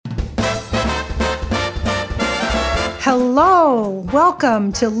Hello,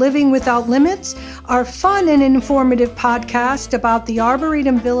 welcome to Living Without Limits, our fun and informative podcast about the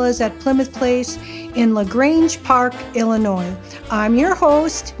Arboretum Villas at Plymouth Place in LaGrange Park, Illinois. I'm your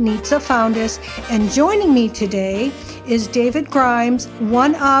host, Nitza Foundis, and joining me today is David Grimes,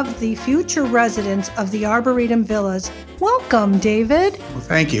 one of the future residents of the Arboretum Villas. Welcome, David. Well,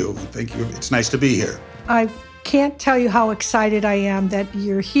 thank you. Thank you. It's nice to be here. I can't tell you how excited I am that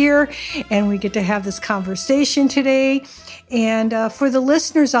you're here and we get to have this conversation today. And for the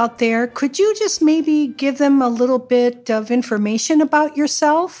listeners out there, could you just maybe give them a little bit of information about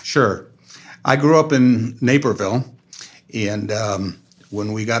yourself? Sure. I grew up in Naperville, and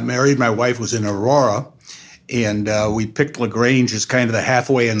when we got married, my wife was in Aurora, and we picked LaGrange as kind of the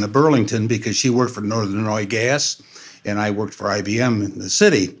halfway in the Burlington because she worked for Northern Illinois Gas, and I worked for IBM in the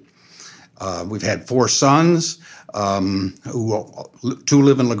city. We've had 4 sons, who 2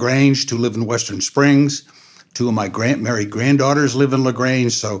 live in LaGrange, 2 live in Western Springs. 2 of my married granddaughters live in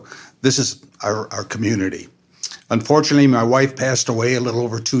LaGrange, so this is our community. Unfortunately, my wife passed away a little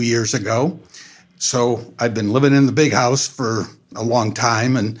over 2 years ago, so I've been living in the big house for a long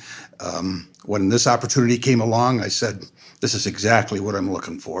time, and when this opportunity came along, I said, this is exactly what I'm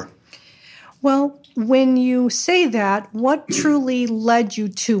looking for. Well, when you say that, what truly led you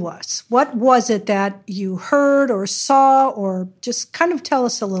to us? What was it that you heard or saw, or just kind of tell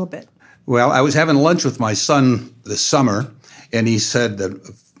us a little bit? Well, I was having lunch with my son this summer, and he said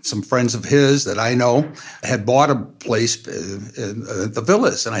that some friends of his that I know had bought a place at the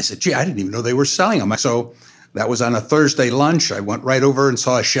Villas. And I said, gee, I didn't even know they were selling them. So that was on a Thursday lunch. I went right over and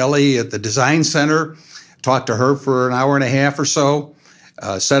saw Shelley at the Design Center, talked to her for an hour and a half or so,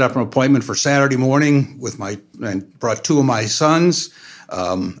 set up an appointment for Saturday morning and brought 2 of my sons.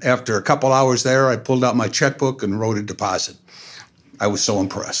 After a couple hours there, I pulled out my checkbook and wrote a deposit. I was so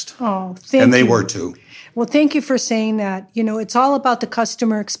impressed. Oh, thank you. And they were too. Well, thank you for saying that. You know, it's all about the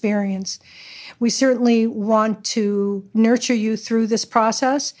customer experience. We certainly want to nurture you through this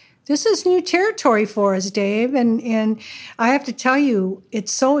process. This is new territory for us, Dave, and I have to tell you,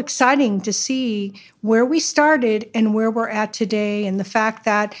 it's so exciting to see where we started and where we're at today, and the fact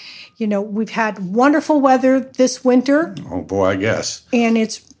that, you know, we've had wonderful weather this winter. Oh, boy, I guess. And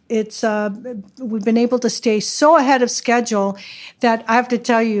we've been able to stay so ahead of schedule that I have to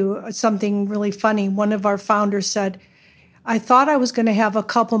tell you something really funny. One of our founders said, I thought I was going to have a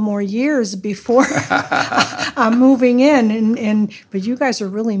couple more years before I'm moving in, but you guys are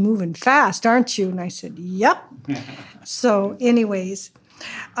really moving fast, aren't you? And I said, yep. So anyways,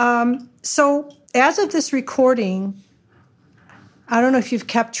 so as of this recording, I don't know if you've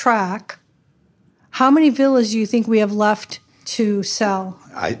kept track. How many villas do you think we have left to sell?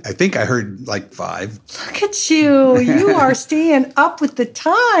 I think I heard like 5. Look at you. You are staying up with the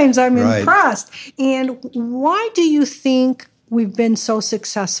times. I'm right. Impressed. And why do you think we've been so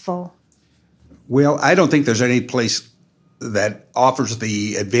successful? Well, I don't think there's any place that offers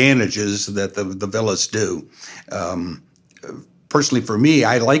the advantages that the villas do. Personally, for me,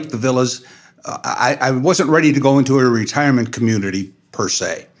 I like the villas. I wasn't ready to go into a retirement community per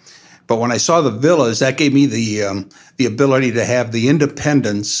se. But when I saw the villas, that gave me the ability to have the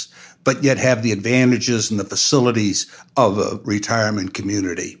independence, but yet have the advantages and the facilities of a retirement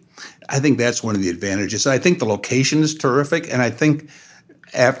community. I think that's one of the advantages. I think the location is terrific, and I think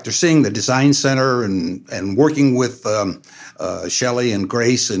after seeing the Design Center and working with Shelley and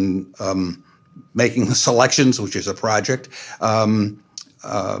Grace and making the selections, which is a project, everything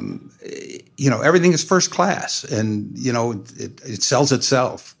is first class, and it sells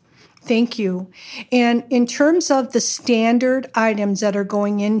itself. Thank you. And in terms of the standard items that are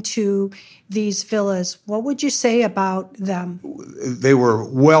going into these villas, what would you say about them? They were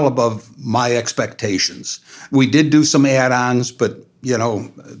well above my expectations. We did do some add-ons, but,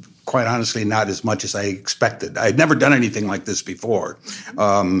 quite honestly, not as much as I expected. I'd never done anything like this before.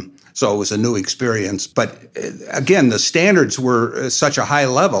 So it was a new experience. But again, the standards were such a high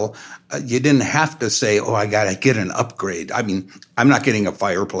level, you didn't have to say, oh, I got to get an upgrade. I mean, I'm not getting a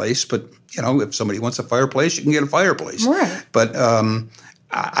fireplace, but, if somebody wants a fireplace, you can get a fireplace. Right. But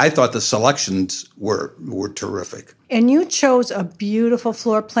I thought the selections were terrific. And you chose a beautiful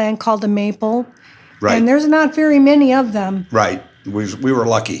floor plan called a maple. Right. And there's not very many of them. Right. We were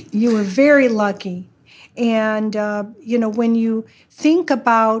lucky. You were very lucky. And, when you think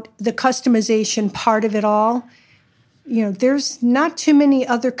about the customization part of it all, there's not too many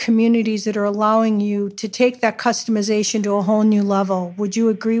other communities that are allowing you to take that customization to a whole new level. Would you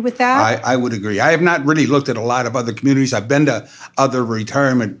agree with that? I would agree. I have not really looked at a lot of other communities. I've been to other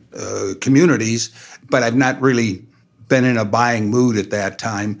retirement communities, but I've not really been in a buying mood at that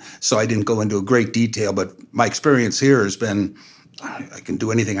time, so I didn't go into a great detail. But my experience here has been I can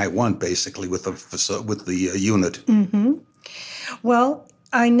do anything I want basically with the unit. Well,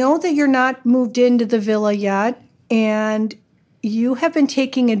 I know that you're not moved into the villa yet, and you have been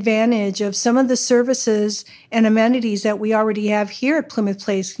taking advantage of some of the services and amenities that we already have here at Plymouth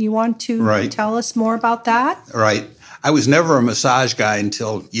Place. You want to tell us more about that? Right. I was never a massage guy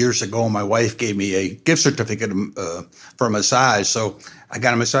until years ago. My wife gave me a gift certificate for a massage, so I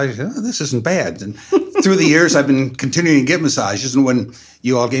got a massage. Oh, this isn't bad. And through the years, I've been continuing to get massages. And when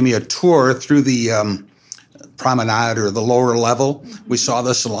you all gave me a tour through the promenade or the lower level, we saw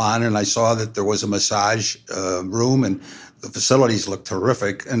the salon, and I saw that there was a massage room, and the facilities looked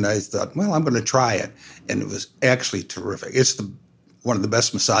terrific. And I thought, well, I'm going to try it, and it was actually terrific. It's one of the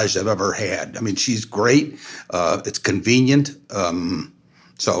best massages I've ever had. I mean, she's great. It's convenient.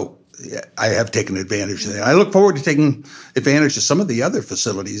 So yeah, I have taken advantage of that. I look forward to taking advantage of some of the other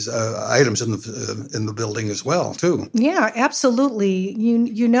facilities, items in the building as well, too. Yeah, absolutely.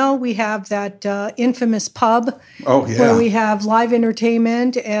 You know, we have that infamous pub where we have live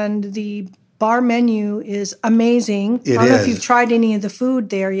entertainment, and the bar menu is amazing. I don't know if you've tried any of the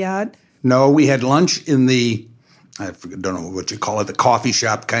food there yet. No, we had lunch in the don't know what you call it, the coffee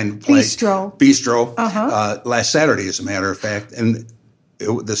shop kind of place. Bistro. Last Saturday, as a matter of fact. And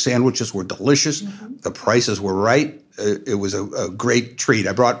the sandwiches were delicious. The prices were right. It was a great treat.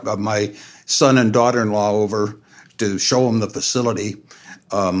 I brought my son and daughter-in-law over to show them the facility,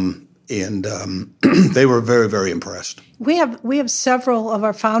 and they were very, very impressed. We have several of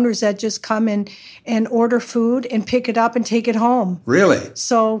our founders that just come in and order food and pick it up and take it home. Really?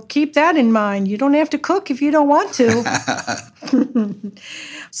 So keep that in mind. You don't have to cook if you don't want to.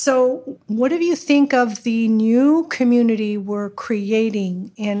 So what do you think of the new community we're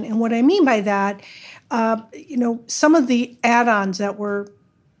creating? And what I mean by that, some of the add-ons that we're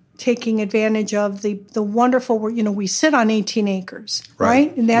taking advantage of, the wonderful, we sit on 18 acres,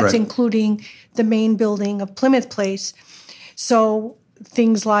 right? And that's including the main building of Plymouth Place. So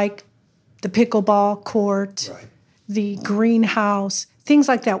things like the pickleball court, the greenhouse, things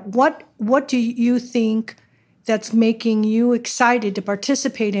like that. What do you think that's making you excited to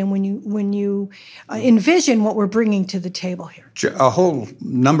participate in when you envision what we're bringing to the table here? A whole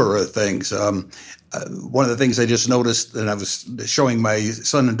number of things. One of the things I just noticed, and I was showing my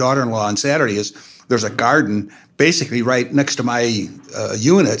son and daughter-in-law on Saturday, is there's a garden basically right next to my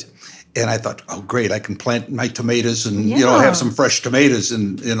unit. And I thought, oh, great, I can plant my tomatoes and, have some fresh tomatoes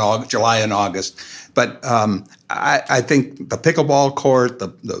in July and August. But I think the pickleball court,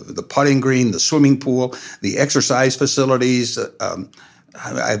 the putting green, the swimming pool, the exercise facilities,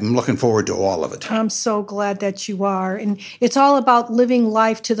 I'm looking forward to all of it. I'm so glad that you are. And it's all about living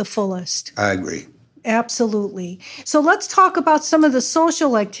life to the fullest. I agree. Absolutely. So let's talk about some of the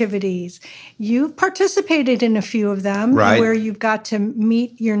social activities. You've participated in a few of them where you've got to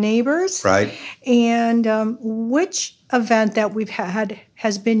meet your neighbors. Right. And which event that we've had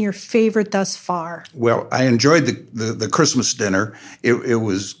has been your favorite thus far? Well, I enjoyed the Christmas dinner. It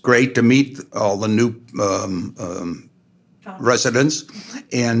was great to meet all the new residents.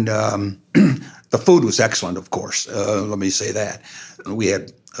 And the food was excellent, of course. Let me say that. We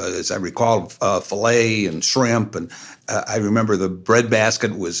had, as I recall, filet and shrimp, and I remember the bread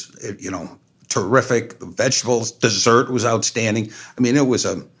basket was, terrific. The vegetables, dessert was outstanding. I mean, it was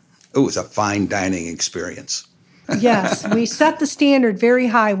a fine dining experience. Yes, we set the standard very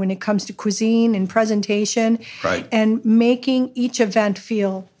high when it comes to cuisine and presentation, and making each event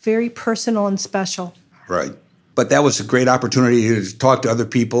feel very personal and special. Right. But that was a great opportunity to talk to other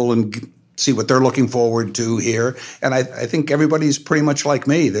people and see what they're looking forward to here. And I think everybody's pretty much like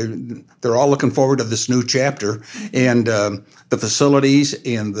me. They're all looking forward to this new chapter. And the facilities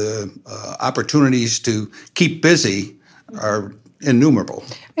and the opportunities to keep busy are innumerable.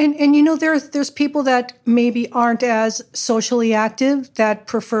 And there's people that maybe aren't as socially active, that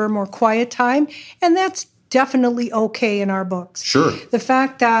prefer more quiet time, and that's definitely okay in our books. Sure. The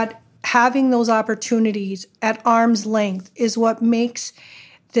fact that having those opportunities at arm's length is what makes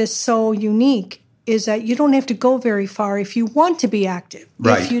this so unique, is that you don't have to go very far if you want to be active,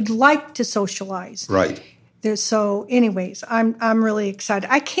 if you'd like to socialize. Right. So anyways, I'm really excited.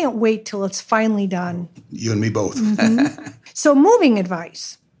 I can't wait till it's finally done. You and me both. Mm-hmm. So moving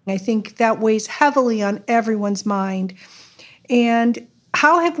advice, I think that weighs heavily on everyone's mind. And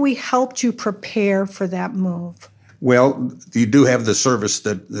how have we helped you prepare for that move? Well, you do have the service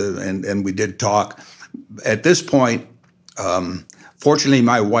that, and we did talk. At this point, fortunately,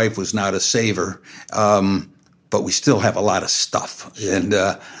 my wife was not a saver, but we still have a lot of stuff. And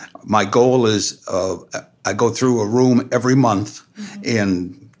my goal is I go through a room every month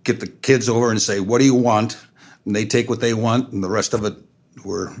and get the kids over and say, what do you want? And they take what they want, and the rest of it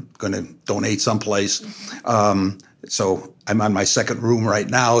we're going to donate someplace. So I'm on my second room right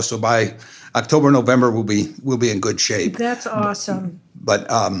now. So by October, November, we'll be in good shape. That's awesome. But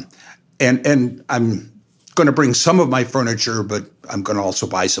and I'm going to bring some of my furniture, but I'm going to also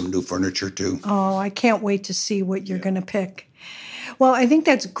buy some new furniture too. Oh, I can't wait to see what you're going to pick. Well, I think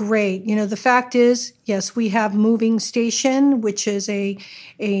that's great. You know, the fact is, yes, we have Moving Station, which is a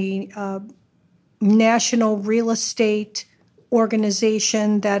national real estate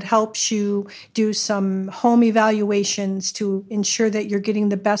organization that helps you do some home evaluations to ensure that you're getting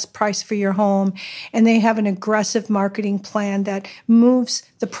the best price for your home. And they have an aggressive marketing plan that moves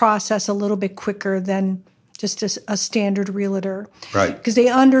the process a little bit quicker than just a standard realtor. Right. Because they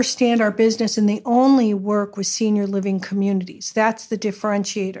understand our business and they only work with senior living communities. That's the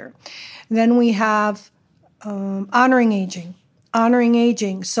differentiator. Then we have honoring aging.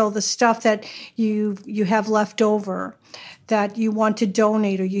 So the stuff that you have left over that you want to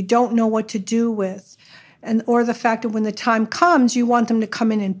donate or you don't know what to do with, or the fact that when the time comes, you want them to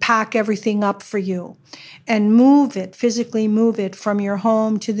come in and pack everything up for you and physically move it from your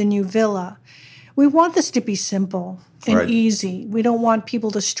home to the new villa. We want this to be simple and easy. We don't want people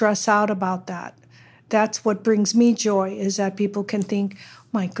to stress out about that. That's what brings me joy, is that people can think,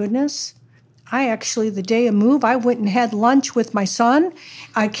 my goodness, the day of move, I went and had lunch with my son.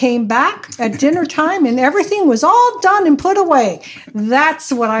 I came back at dinner time and everything was all done and put away.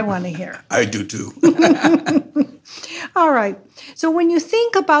 That's what I want to hear. I do too. All right. So when you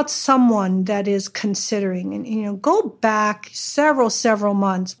think about someone that is considering, and go back several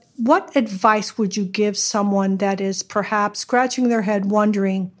months, what advice would you give someone that is perhaps scratching their head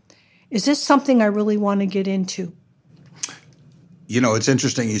wondering, is this something I really want to get into? You know, it's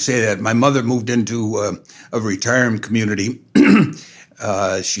interesting you say that. My mother moved into a retirement community.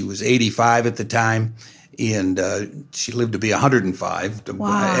 She was 85 at the time, and she lived to be 105.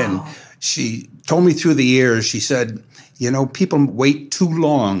 Wow. And she told me through the years, she said, people wait too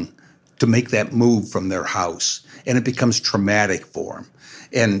long to make that move from their house, and it becomes traumatic for them.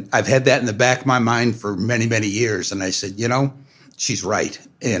 And I've had that in the back of my mind for many, many years. And I said, she's right.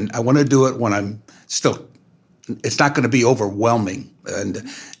 And I want to do it when I'm still it's not going to be overwhelming, and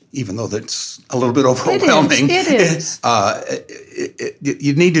even though that's a little bit overwhelming, it is.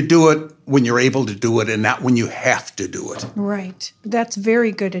 You need to do it when you're able to do it and not when you have to do it. Right. That's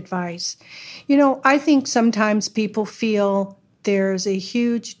very good advice. I think sometimes people feel there's a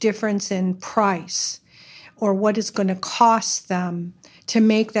huge difference in price or what it's going to cost them to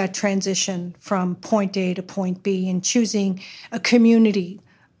make that transition from point A to point B and choosing a community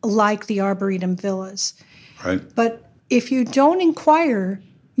like the Arboretum Villas. Right. But if you don't inquire,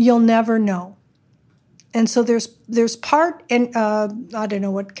 you'll never know. And so there's part, and I don't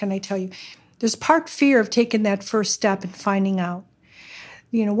know, what can I tell you? There's part fear of taking that first step and finding out.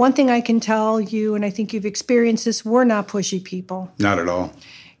 One thing I can tell you, and I think you've experienced this, we're not pushy people. Not at all.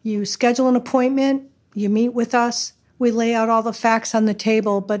 You schedule an appointment, you meet with us, we lay out all the facts on the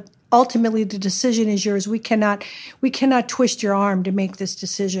table, but ultimately the decision is yours. We cannot twist your arm to make this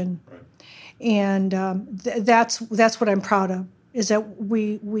decision. Right. And that's what I'm proud of, is that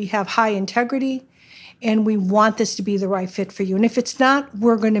we have high integrity and we want this to be the right fit for you. And if it's not,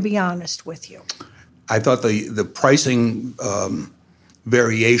 we're going to be honest with you. I thought the pricing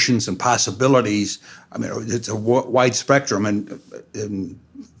variations and possibilities, it's a wide spectrum. And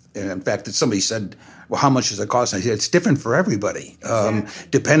in fact, somebody said, well, how much does it cost? And I said, it's different for everybody,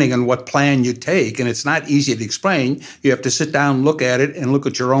 depending on what plan you take. And it's not easy to explain. You have to sit down, look at it, and look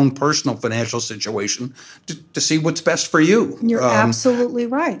at your own personal financial situation to see what's best for you. You're absolutely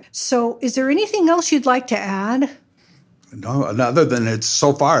right. So is there anything else you'd like to add? No, other than it's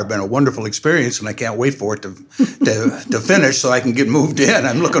so far been a wonderful experience, and I can't wait for it to finish so I can get moved in.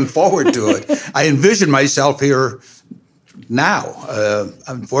 I'm looking forward to it. I envision myself here now.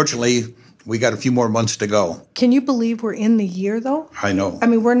 Unfortunately, we got a few more months to go. Can you believe we're in the year, though? I know.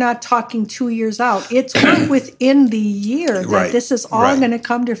 We're not talking 2 years out. It's within the year that this is all going to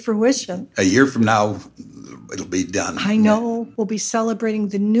come to fruition. A year from now, it'll be done. I know. We'll be celebrating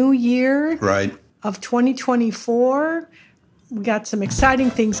the new year of 2024. We got some exciting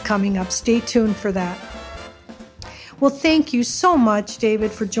things coming up. Stay tuned for that. Well, thank you so much,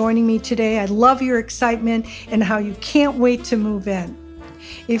 David, for joining me today. I love your excitement and how you can't wait to move in.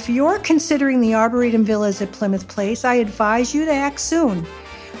 If you're considering the Arboretum Villas at Plymouth Place, I advise you to act soon.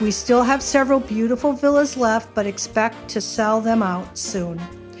 We still have several beautiful villas left, but expect to sell them out soon.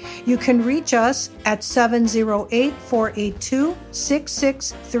 You can reach us at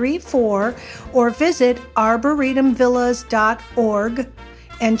 708-482-6634 or visit arboretumvillas.org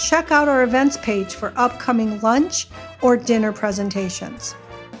and check out our events page for upcoming lunch or dinner presentations.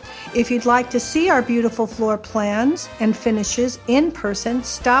 If you'd like to see our beautiful floor plans and finishes in person,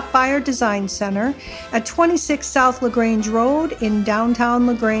 stop by our design center at 26 South LaGrange Road in downtown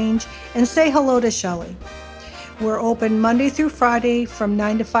LaGrange and say hello to Shelley. We're open Monday through Friday from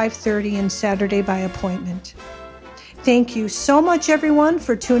 9 to 5:30 and Saturday by appointment. Thank you so much, everyone,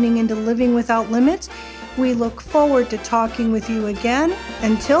 for tuning into Living Without Limits. We look forward to talking with you again.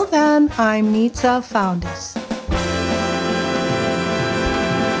 Until then, I'm Nitsa Foundis.